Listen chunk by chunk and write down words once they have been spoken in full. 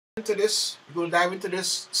We're going to dive into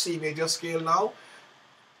this C major scale now,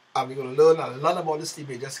 and we're going to learn a lot about the C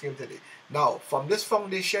major scale today. Now, from this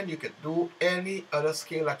foundation, you can do any other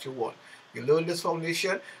scale that you want. You learn this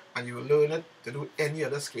foundation, and you will learn it to do any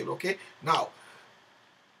other scale. Okay. Now,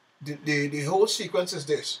 the whole sequence is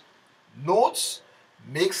this: notes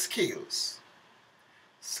make scales,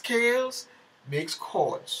 scales makes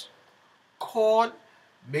chords, chord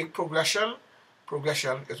make progression,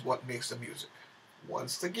 progression is what makes the music.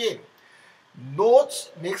 Once again,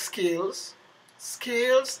 notes make scales,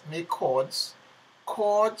 scales make chords,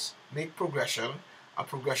 chords make progression, and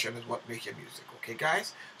progression is what makes your music. Okay,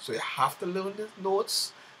 guys? So you have to learn the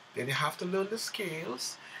notes, then you have to learn the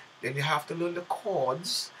scales, then you have to learn the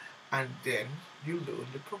chords, and then you learn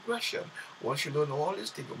the progression. Once you learn all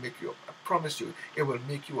these things, it will make you, I promise you, it will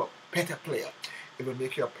make you a better player. It will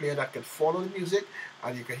make you a player that can follow the music,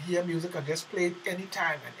 and you can hear music and just play it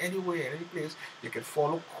anytime and anywhere, any place. You can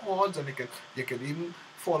follow chords, and you can even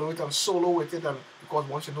follow it and solo with it. And because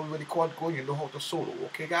once you know where the chord goes, you know how to solo.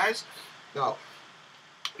 Okay, guys. Now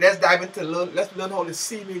let's dive into let's learn how the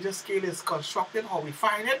C major scale is constructed, how we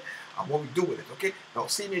find it, and what we do with it. Okay. Now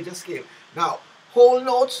C major scale. Now whole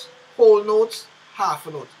notes, half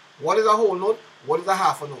a note. What is a whole note? What is a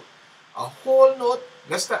half a note? A whole note.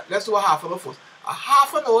 Let's do a half a note first. A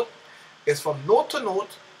half a note is from note to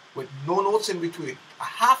note with no notes in between. A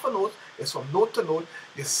half a note is from note to note.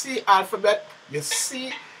 You see alphabet, you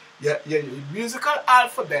see your musical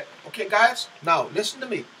alphabet. Okay, guys? Now, listen to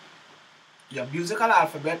me. Your musical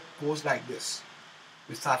alphabet goes like this.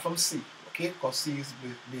 We start from C, okay? Because C is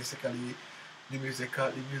basically the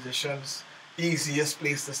musician's easiest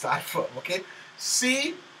place to start from, okay?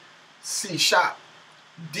 C, C sharp.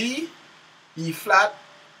 D, E flat,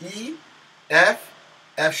 E, F,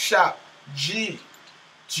 F sharp, G,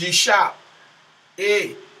 G sharp,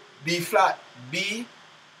 A, B flat, B,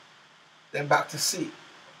 then back to C.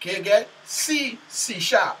 Okay, again, C, C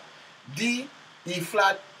sharp, D, E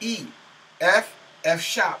flat, E, F, F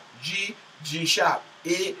sharp, G, G sharp,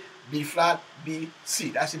 A, B flat, B, C.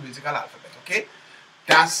 That's the musical alphabet, okay?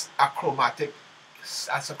 That's a chromatic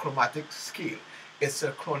scale. It's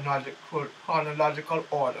a chronological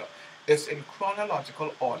order. It's in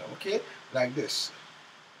chronological order, okay? Like this.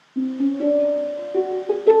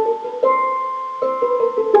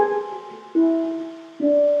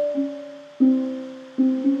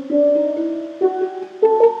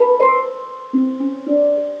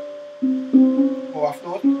 Oh, half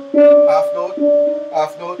note, half note,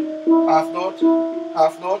 half note, half note,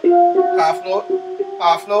 half note, half note,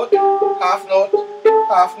 half note, half note,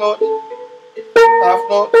 half note, half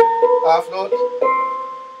note, half note,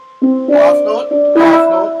 half note, half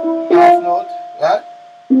note, half note, right?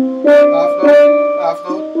 Half note, half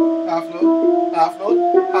note, half note, half note,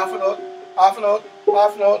 half note, half note,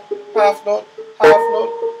 half note, half note, half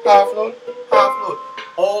note, half note, half note.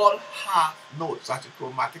 All half notes. That's a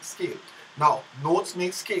chromatic scale. Now, notes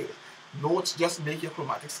make scales. Notes just make your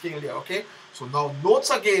chromatic scale there, okay? So now notes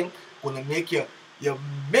again gonna make your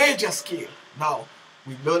major scale. Now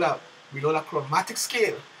we learn a chromatic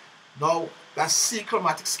scale. Now that's C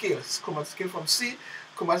chromatic scale. It's chromatic scale from C.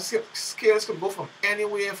 Chromatic scales can go from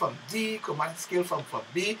anywhere, from D, chromatic scale from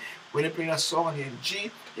B. When you're playing a song and you're in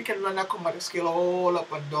G, you can run that chromatic scale all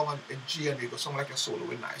up and down in G, and you go sound like a solo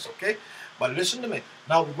with nice, okay? But listen to me.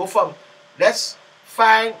 Now we go from, let's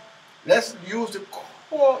use the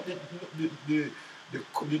chord,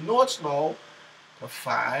 the notes now to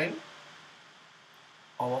find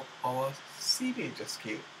our C major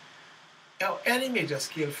scale. Or any major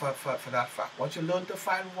scale for that fact. Once you learn to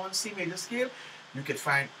find one C major scale, you can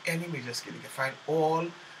find any major scale. You can find all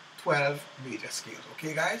 12 major scales.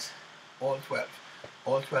 Okay, guys? All 12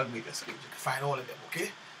 major scales. You can find all of them.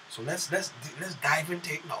 Okay? So let's dive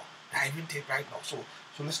into it now. Dive into it right now. So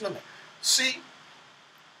listen to me. C,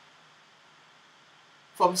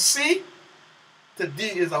 from C to D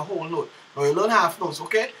is a whole note. Now you learn half notes,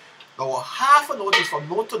 okay? Now a half a note is from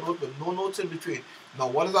note to note with no notes in between. Now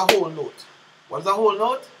what is a whole note? What is a whole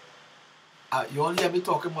note? You only hear me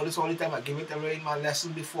talking about this all the time. I give it away in my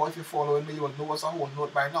lesson before. If you're following me, you will know what's a whole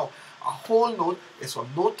note by now. A whole note is from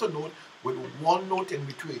note to note with one note in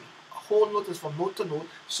between. A whole note is from note to note.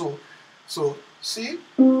 So C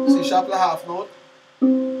sharp is a half note.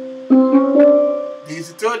 D is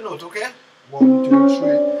the third note, okay? 1, 2,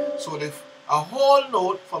 3. So a whole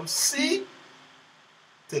note from C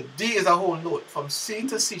to D is a whole note. From C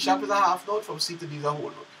to C sharp is a half note. From C to D is a whole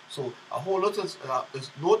note. So a whole note is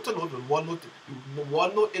note to note with one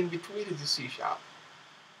note in between is the C sharp.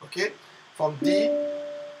 Okay? From D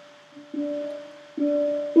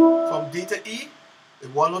to E, the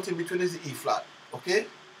one note in between is the E flat. Okay?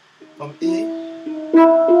 from E,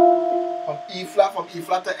 from E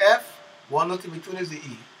flat to F. One note in between is the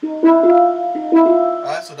E.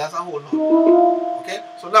 Alright, so that's a whole note. Okay,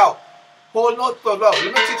 so now whole note. So now let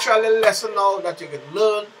me teach you a little lesson now that you can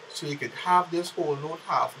learn, so you can have this whole note,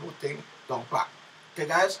 half note thing down pat. Okay,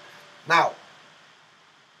 guys. Now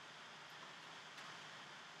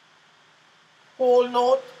whole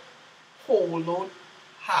note,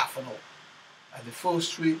 half a note, and the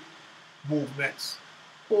first three movements.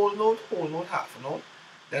 Whole note, half a note,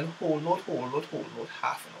 then whole note,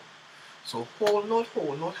 half a note. So whole note,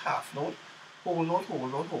 half note, whole note,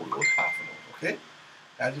 half a note. Okay,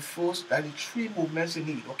 that's the three movements you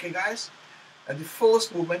need. Okay, guys, and the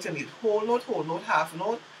first movement you need whole note, half a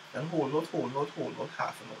note, then whole note,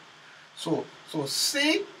 half a note. So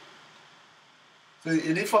C. So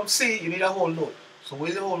you need from C, you need a whole note. So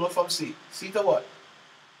where's the whole note from C? C to what?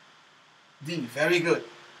 D. Very good.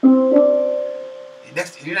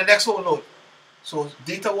 You need the next whole note. So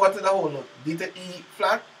D to what is the whole note? D to E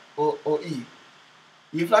flat or E?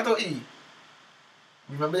 E flat or E?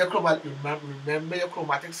 Remember your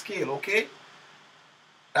chromatic scale, okay?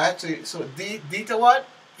 Right, so D to what?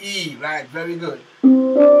 E, right, very good.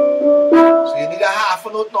 So you need a half a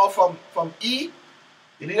note now from E.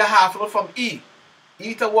 You need a half a note from E.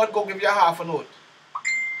 E to what? Go give you a half a note.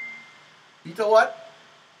 E to what?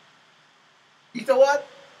 E to what?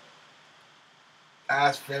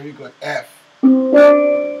 That's very good. F. Right?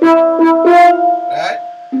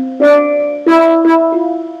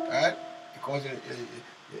 Right? Because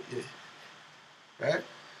right?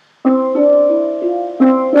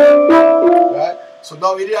 Right? So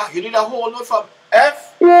now you need a whole note from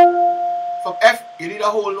F. From F, you need a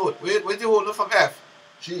whole note. Where's the whole note from F?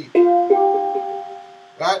 G.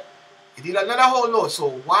 Right? You need another whole note. So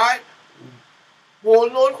why? Whole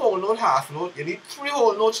note, half note. You need three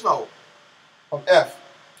whole notes now. From F.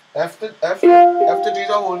 F to G is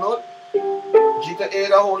a whole note. G to A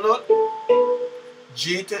is a whole note.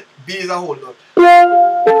 G to B is a whole note. Right?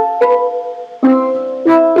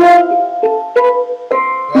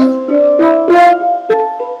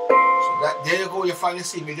 So there you go, you find the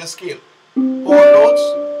C major scale. Whole notes,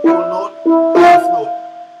 half note.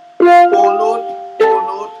 Whole note,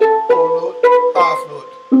 half note.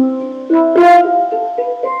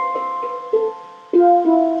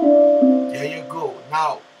 There you go.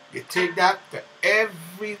 Now, you take that to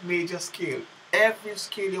every major scale, every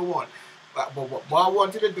scale you want. But what I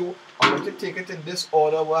want you to do, I want you to take it in this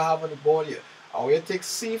order we have on the board here. I want you to take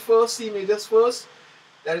C first, C majors first,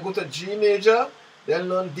 then go to G major, then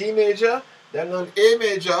learn D major, then learn A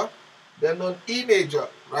major, then learn E major.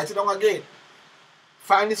 Write it down again.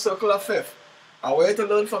 Find the circle of fifth. I want you to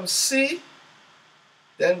learn from C,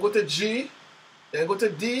 then go to G, then go to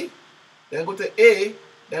D, then go to A,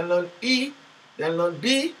 then learn E, then learn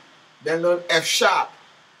B, then learn F sharp,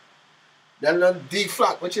 then learn D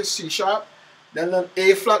flat, which is C sharp, then learn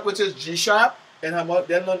A flat, which is G sharp, then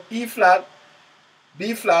learn E flat,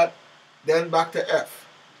 B flat, then back to F.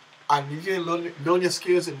 And you can learn your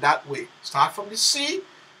scales in that way. Start from the C,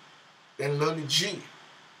 then learn the G,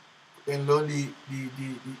 then learn the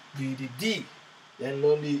D, then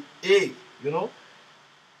learn the A, you know,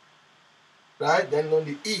 right? Then learn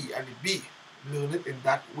the E and the B. Learn it in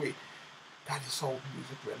that way. That is how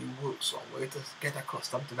music really works. So I want you to get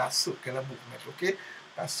accustomed to that circular movement, okay?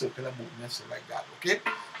 That circular movement, so like that, okay?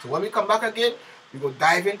 So when we come back again, we go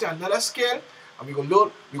dive into another scale, and we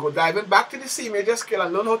go dive in back to the C major scale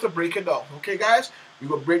and learn how to break it down, okay, guys? We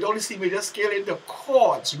go break down the C major scale into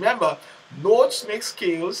chords. Remember, notes make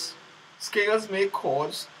scales, scales make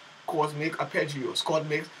chords, chords make arpeggios, chord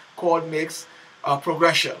makes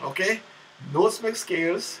progression, okay? Notes make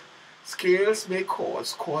scales, scales make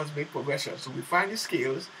chords, chords make progression. So we find the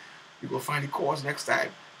scales, we go find the chords next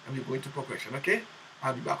time, and we go into progression, okay?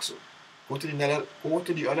 I'll be back soon. Go to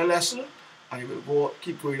the other lesson, and you will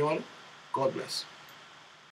keep going on. God bless.